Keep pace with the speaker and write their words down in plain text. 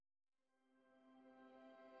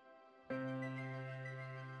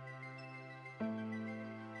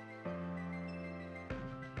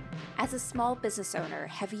As a small business owner,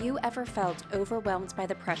 have you ever felt overwhelmed by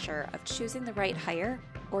the pressure of choosing the right hire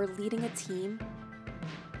or leading a team?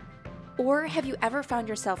 Or have you ever found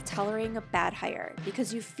yourself tolerating a bad hire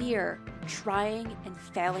because you fear trying and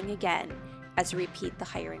failing again as you repeat the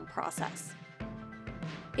hiring process?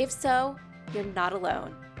 If so, you're not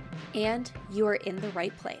alone, and you are in the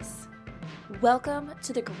right place. Welcome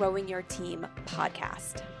to the Growing Your Team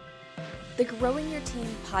podcast. The Growing Your Team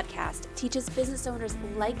podcast teaches business owners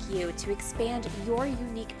like you to expand your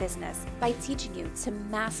unique business by teaching you to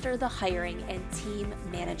master the hiring and team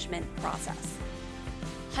management process.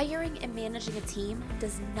 Hiring and managing a team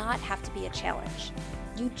does not have to be a challenge.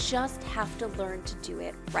 You just have to learn to do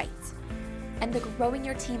it right. And the Growing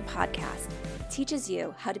Your Team podcast teaches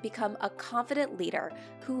you how to become a confident leader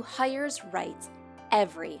who hires right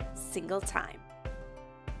every single time.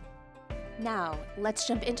 Now, let's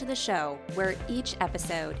jump into the show where each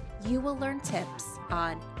episode you will learn tips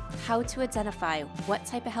on how to identify what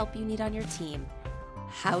type of help you need on your team,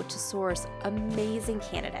 how to source amazing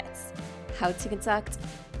candidates, how to conduct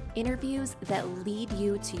interviews that lead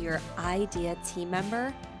you to your ideal team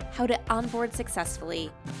member, how to onboard successfully,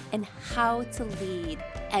 and how to lead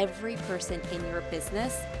every person in your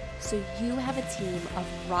business so you have a team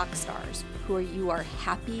of rock stars who you are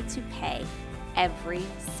happy to pay every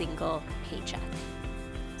single paycheck.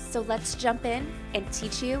 So let's jump in and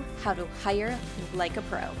teach you how to hire like a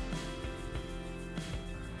pro.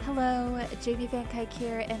 Hello, Jamie Van Kuyk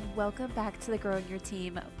here, and welcome back to the Growing Your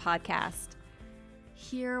Team podcast.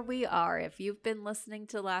 Here we are. If you've been listening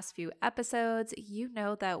to the last few episodes, you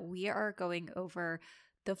know that we are going over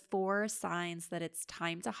the 4 signs that it's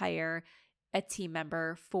time to hire a team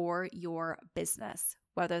member for your business,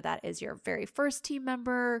 whether that is your very first team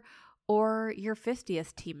member or your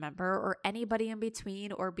 50th team member or anybody in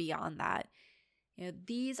between or beyond that.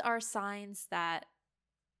 These are signs that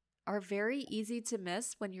are very easy to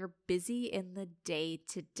miss when you're busy in the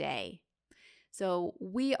day-to-day. So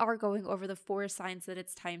we are going over the 4 signs that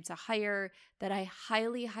it's time to hire that I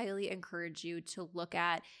highly, highly encourage you to look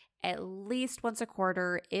at least once a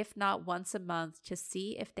quarter, if not once a month, to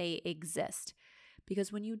see if they exist.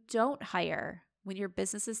 Because when you don't hire, when your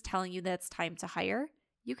business is telling you that it's time to hire,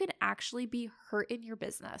 you can actually be hurting your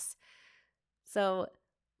business. So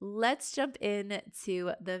let's jump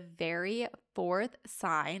into the very 4th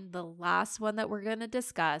sign, the last one that we're going to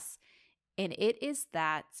discuss, and it is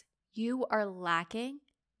that you are lacking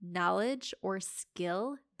knowledge or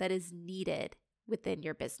skill that is needed within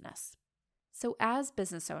your business. So as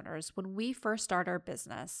business owners, when we first start our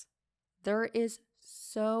business, there is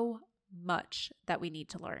so much that we need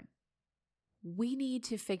to learn. We need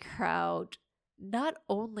to figure out not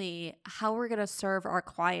only how we're going to serve our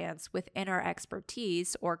clients within our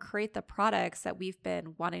expertise or create the products that we've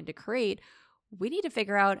been wanting to create, we need to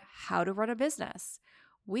figure out how to run a business.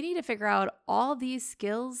 We need to figure out all these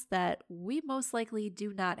skills that we most likely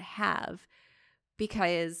do not have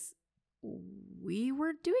because we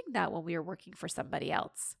weren't doing that when we were working for somebody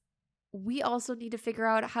else. We also need to figure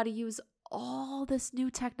out how to use all this new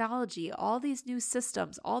technology, all these new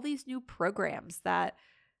systems, all these new programs that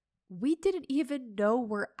we didn't even know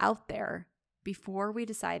were out there before we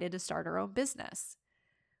decided to start our own business.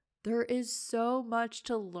 There is so much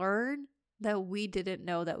to learn that we didn't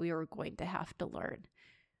know that we were going to have to learn.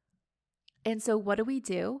 And so what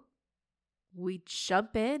do? We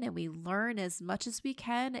jump in and we learn as much as we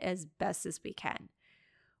can, as best as we can.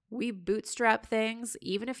 We bootstrap things,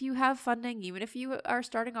 even if you have funding, even if you are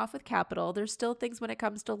starting off with capital, there's still things when it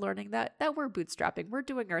comes to learning that we're bootstrapping. We're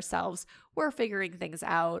doing ourselves. We're figuring things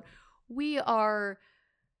out. We are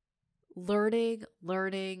learning.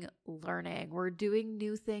 We're doing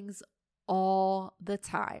new things all the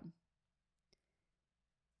time.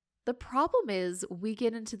 The problem is we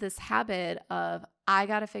get into this habit of, I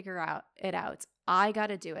got to figure it out. I got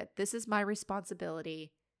to do it. This is my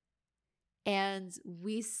responsibility. And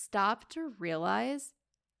we stop to realize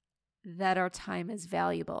that our time is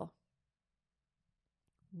valuable.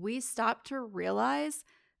 We stop to realize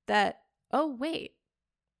that, oh, wait,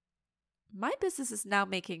 my business is now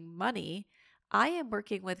making money. I am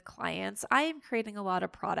working with clients. I am creating a lot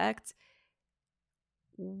of product.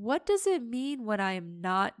 What does it mean when I am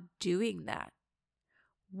not doing that?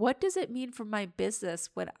 What does it mean for my business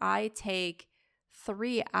when I take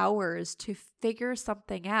 3 hours to figure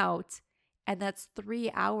something out, and that's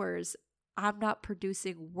 3 hours I'm not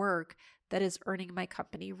producing work that is earning my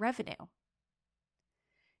company revenue?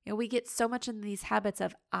 We get so much in these habits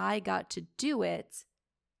of, I got to do it,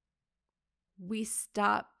 we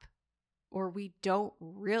stop or we don't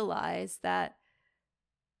realize that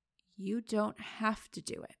you don't have to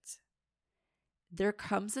do it. there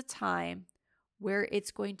comes a time where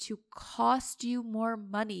it's going to cost you more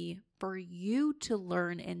money for you to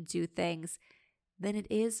learn and do things than it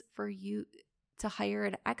is for you to hire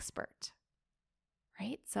an expert,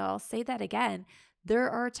 right? So I'll say that again. There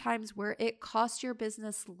are times where it costs your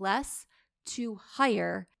business less to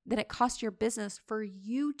hire than it costs your business for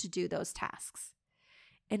you to do those tasks.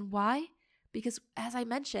 And why? Because as I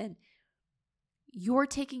mentioned, you're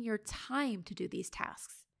taking your time to do these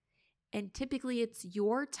tasks. And typically it's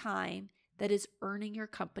your time that is earning your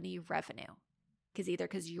company revenue.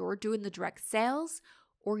 Because you're doing the direct sales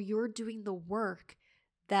or you're doing the work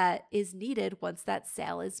that is needed once that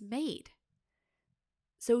sale is made.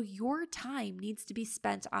 So your time needs to be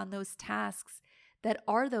spent on those tasks that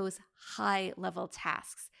are those high level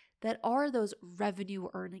tasks, that are those revenue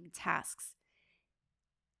earning tasks.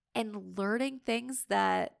 And learning things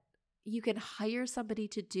that you can hire somebody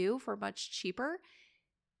to do for much cheaper,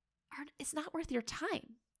 it's not worth your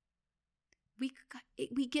time.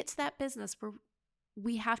 We get to that business where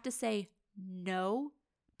we have to say no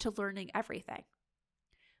to learning everything.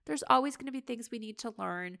 There's always going to be things we need to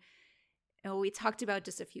learn. We talked about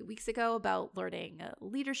just a few weeks ago about learning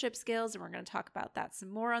leadership skills, and we're going to talk about that some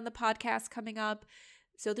more on the podcast coming up.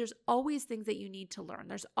 So there's always things that you need to learn.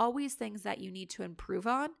 There's always things that you need to improve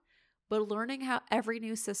on, but learning how every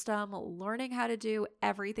new system, learning how to do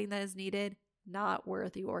everything that is needed, not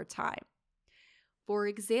worth your time. For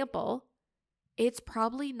example, it's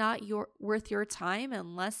probably not worth your time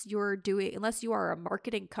unless you are a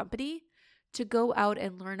marketing company to go out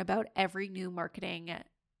and learn about every new marketing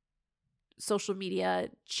social media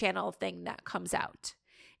channel thing that comes out.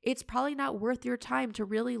 It's probably not worth your time to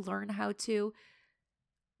really learn how to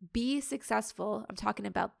be successful. I'm talking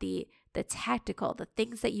about the tactical, the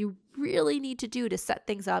things that you really need to do to set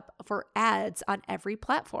things up for ads on every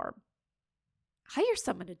platform. Hire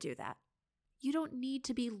someone to do that. You don't need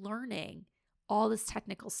to be learning all this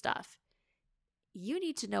technical stuff. You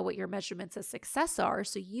need to know what your measurements of success are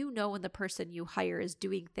so you know when the person you hire is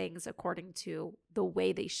doing things according to the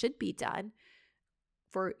way they should be done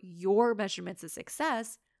for your measurements of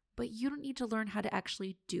success, but you don't need to learn how to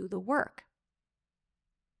actually do the work.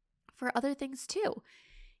 For other things too,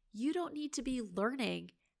 you don't need to be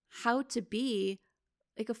learning how to be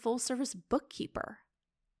like a full service bookkeeper.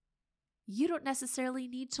 You don't necessarily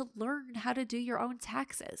need to learn how to do your own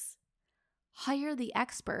taxes. Hire the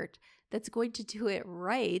expert that's going to do it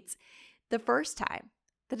right the first time,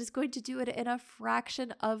 that is going to do it in a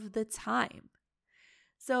fraction of the time.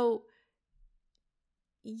 So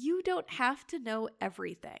you don't have to know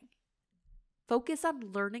everything. Focus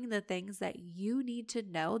on learning the things that you need to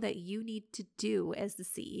know, that you need to do as the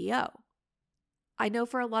CEO. I know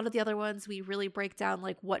for a lot of the other ones, we really break down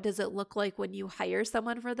like what does it look like when you hire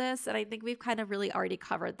someone for this? And I think we've kind of really already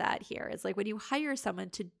covered that here. It's like when you hire someone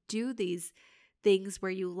to do these things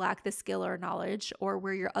where you lack the skill or knowledge, or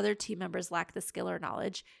where your other team members lack the skill or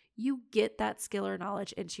knowledge, you get that skill or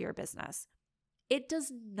knowledge into your business. It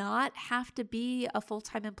does not have to be a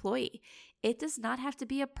full-time employee. It does not have to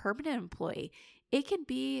be a permanent employee. It can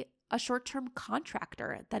be a short-term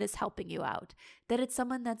contractor that is helping you out, that it's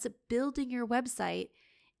someone that's building your website,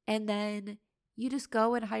 and then you just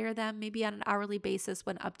go and hire them maybe on an hourly basis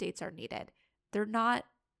when updates are needed. They're not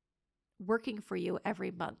working for you every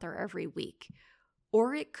month or every week.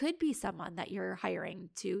 Or it could be someone that you're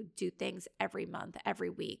hiring to do things every month, every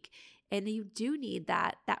week. And you do need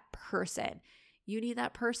that person. You need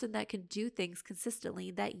that person that can do things consistently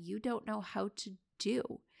that you don't know how to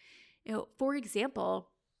do. For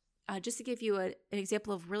example, just to give you an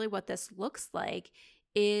example of really what this looks like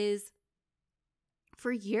is,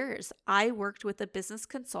 for years, I worked with a business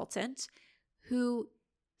consultant who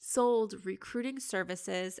sold recruiting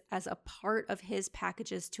services as a part of his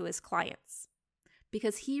packages to his clients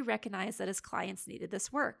because he recognized that his clients needed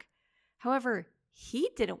this work. However, he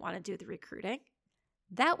didn't want to do the recruiting.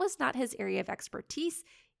 That was not his area of expertise.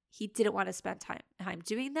 He didn't want to spend time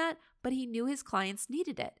doing that, but he knew his clients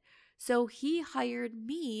needed it. So he hired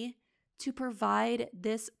me to provide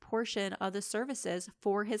this portion of the services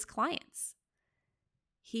for his clients.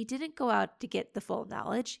 He didn't go out to get the full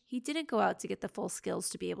knowledge. He didn't go out to get the full skills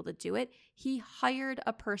to be able to do it. He hired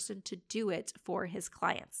a person to do it for his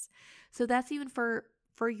clients. So that's even for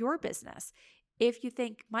your business. If you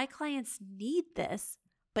think my clients need this,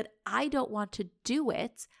 but I don't want to do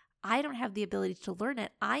it, I don't have the ability to learn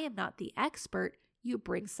it, I am not the expert, you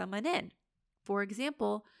bring someone in. For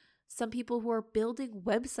example, some people who are building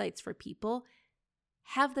websites for people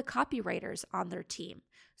have the copywriters on their team.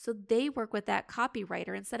 So they work with that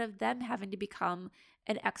copywriter instead of them having to become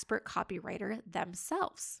an expert copywriter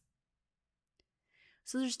themselves.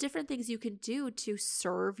 So there's different things you can do to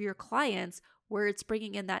serve your clients where it's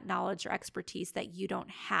bringing in that knowledge or expertise that you don't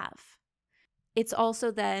have. It's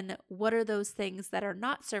also then, what are those things that are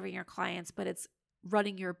not serving your clients, but it's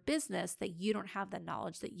running your business that you don't have the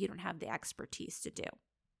knowledge, that you don't have the expertise to do.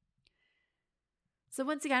 So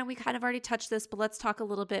once again, we kind of already touched this, but let's talk a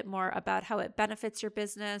little bit more about how it benefits your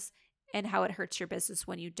business and how it hurts your business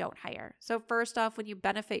when you don't hire. So first off, when you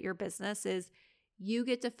benefit your business is you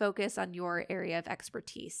get to focus on your area of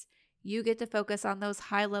expertise. You get to focus on those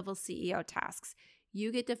high-level CEO tasks.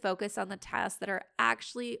 You get to focus on the tasks that are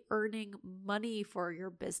actually earning money for your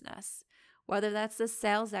business, whether that's the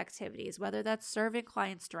sales activities, whether that's serving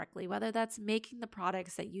clients directly, whether that's making the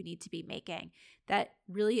products that you need to be making that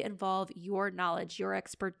really involve your knowledge, your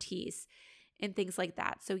expertise, and things like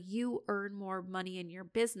that. So you earn more money in your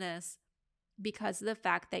business because of the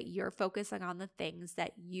fact that you're focusing on the things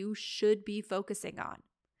that you should be focusing on.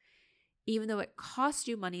 Even though it costs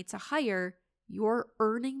you money to hire, you're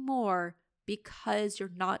earning more because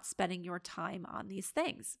you're not spending your time on these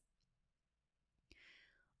things.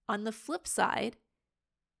 On the flip side,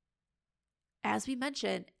 as we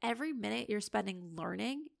mentioned, every minute you're spending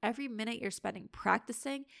learning, every minute you're spending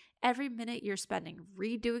practicing, every minute you're spending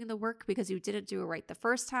redoing the work because you didn't do it right the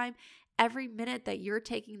first time, every minute that you're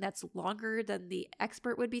taking that's longer than the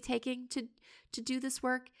expert would be taking to do this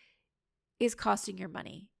work is costing your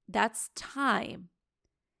money. That's time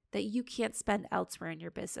that you can't spend elsewhere in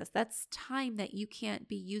your business. That's time that you can't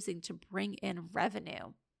be using to bring in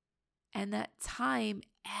revenue. And that time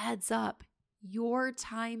adds up. Your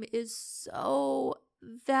time is so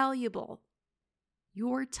valuable.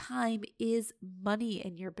 Your time is money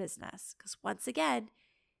in your business. Because once again,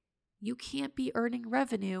 you can't be earning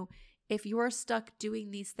revenue if you're stuck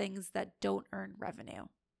doing these things that don't earn revenue.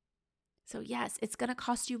 So yes, it's going to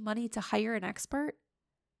cost you money to hire an expert,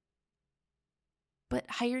 but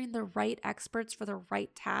hiring the right experts for the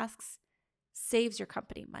right tasks saves your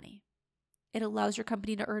company money. It allows your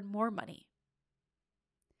company to earn more money.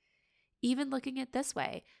 Even looking at it this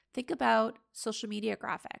way, think about social media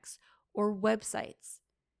graphics or websites.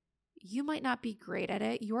 You might not be great at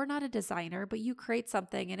it. You're not a designer, but you create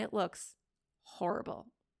something and it looks horrible.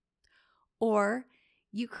 Or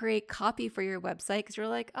you create copy for your website because you're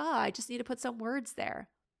like, I just need to put some words there.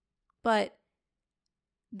 But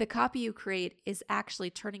the copy you create is actually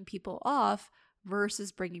turning people off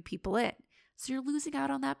versus bringing people in. So you're losing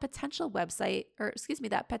out on that potential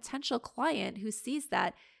that potential client who sees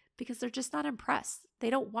that because they're just not impressed. They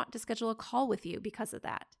don't want to schedule a call with you because of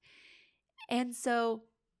that. And so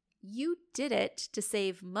you did it to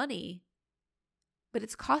save money, but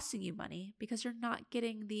it's costing you money because you're not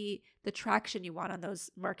getting the traction you want on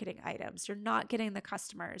those marketing items. You're not getting the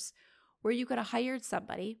customers where you could have hired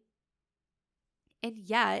somebody. And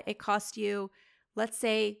yeah, it cost you, let's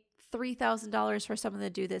say, $3,000 for someone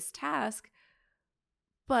to do this task,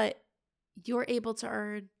 but you're able to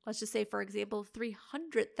earn, let's just say, for example,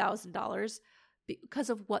 $300,000 because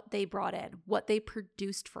of what they brought in, what they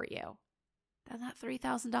produced for you. Then that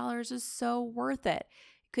 $3,000 is so worth it.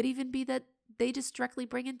 It could even be that they just directly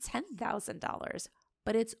bring in $10,000,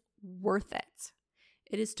 but it's worth it.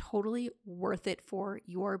 It is totally worth it for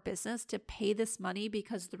your business to pay this money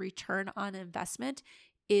because the return on investment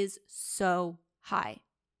is so high.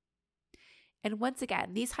 And once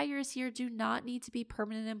again, these hires here do not need to be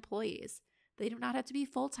permanent employees. They do not have to be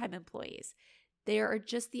full-time employees. They are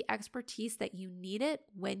just the expertise that you need it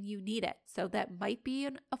when you need it. So that might be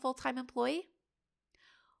a full-time employee,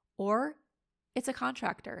 or it's a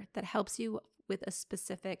contractor that helps you with a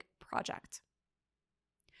specific project.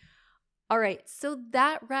 All right, so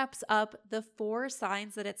that wraps up the 4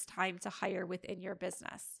 signs that it's time to hire within your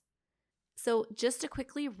business. So just to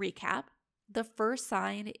quickly recap, the first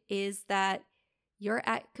sign is that you're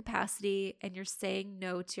at capacity and you're saying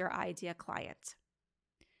no to your ideal client.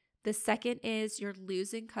 The second is you're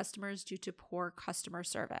losing customers due to poor customer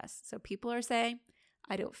service. So people are saying,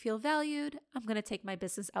 I don't feel valued, I'm going to take my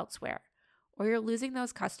business elsewhere. Or you're losing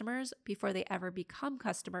those customers before they ever become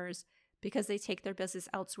customers because they take their business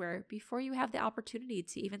elsewhere before you have the opportunity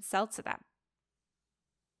to even sell to them.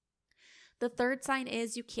 The third sign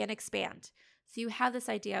is you can't expand. So you have this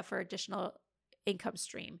idea for additional income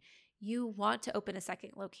stream. You want to open a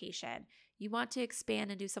second location. You want to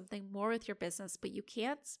expand and do something more with your business, but you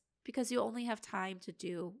can't because you only have time to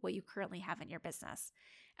do what you currently have in your business.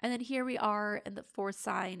 And then here we are, and the fourth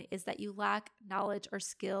sign is that you lack knowledge or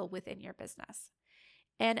skill within your business.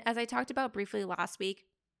 And as I talked about briefly last week,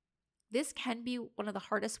 this can be one of the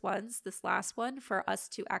hardest ones, this last one, for us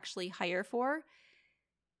to actually hire for,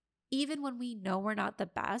 even when we know we're not the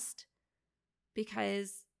best,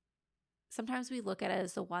 because sometimes we look at it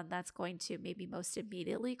as the one that's going to maybe most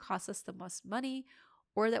immediately cost us the most money,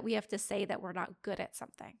 or that we have to say that we're not good at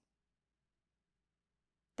something,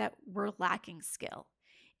 that we're lacking skill.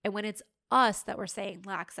 And when it's us that we're saying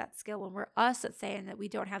lacks that skill, when we're us that's saying that we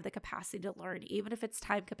don't have the capacity to learn, even if it's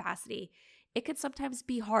time capacity, it can sometimes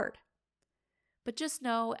be hard. But just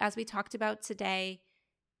know, as we talked about today,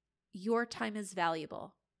 your time is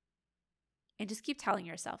valuable. And just keep telling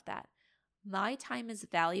yourself that. My time is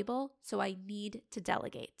valuable, so I need to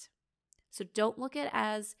delegate. So don't look at it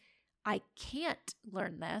as I can't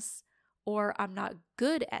learn this or I'm not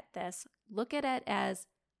good at this. Look at it as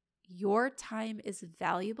your time is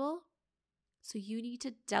valuable, so you need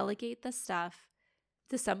to delegate the stuff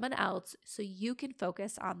to someone else so you can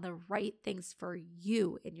focus on the right things for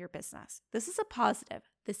you in your business. This is a positive.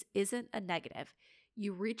 This isn't a negative.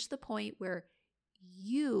 You reach the point where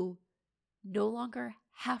you no longer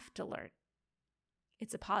have to learn.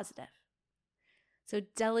 It's a positive. So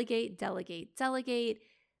delegate, delegate, delegate.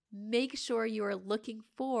 Make sure you are looking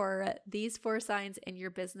for these 4 signs in your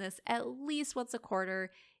business at least once a quarter,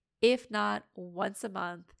 if not once a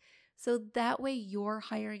month. So that way you're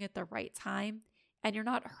hiring at the right time and you're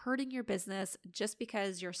not hurting your business just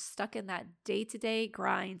because you're stuck in that day-to-day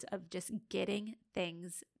grind of just getting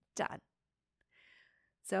things done.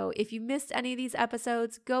 So if you missed any of these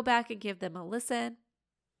episodes, go back and give them a listen.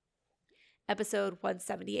 Episode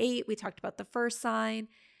 178, we talked about the first sign,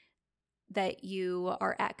 that you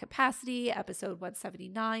are at capacity. Episode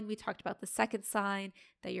 179, we talked about the second sign,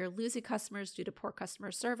 that you're losing customers due to poor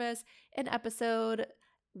customer service. In episode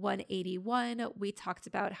 181, we talked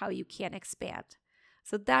about how you can expand.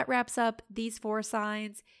 So that wraps up these 4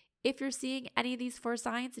 signs. If you're seeing any of these 4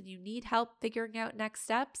 signs and you need help figuring out next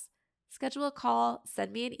steps, schedule a call,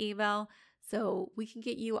 send me an email so we can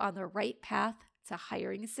get you on the right path to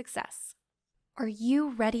hiring success. Are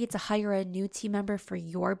you ready to hire a new team member for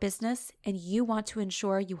your business and you want to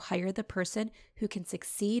ensure you hire the person who can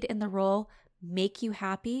succeed in the role, make you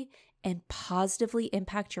happy, and positively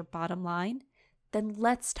impact your bottom line? Then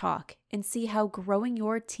let's talk and see how growing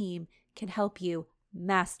your team can help you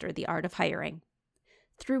master the art of hiring.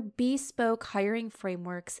 Through bespoke hiring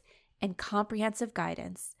frameworks and comprehensive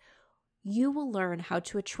guidance, you will learn how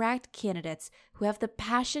to attract candidates who have the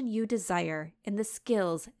passion you desire and the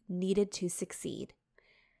skills needed to succeed.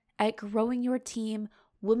 At Growing Your Team,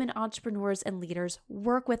 women entrepreneurs and leaders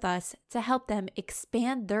work with us to help them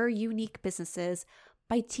expand their unique businesses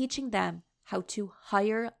by teaching them how to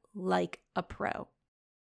hire like a pro.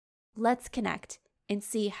 Let's connect and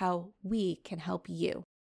see how we can help you.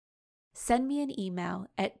 Send me an email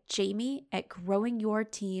at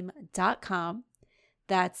jamie@growingyourteam.com.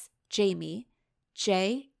 That's Jamie,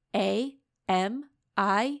 Jamie,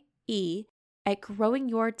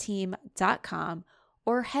 @growingyourteam.com,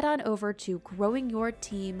 or head on over to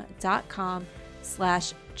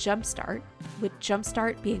growingyourteam.com/jumpstart, with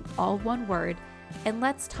jumpstart being all one word, and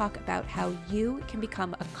let's talk about how you can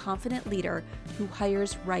become a confident leader who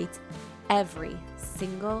hires right every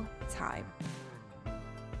single time.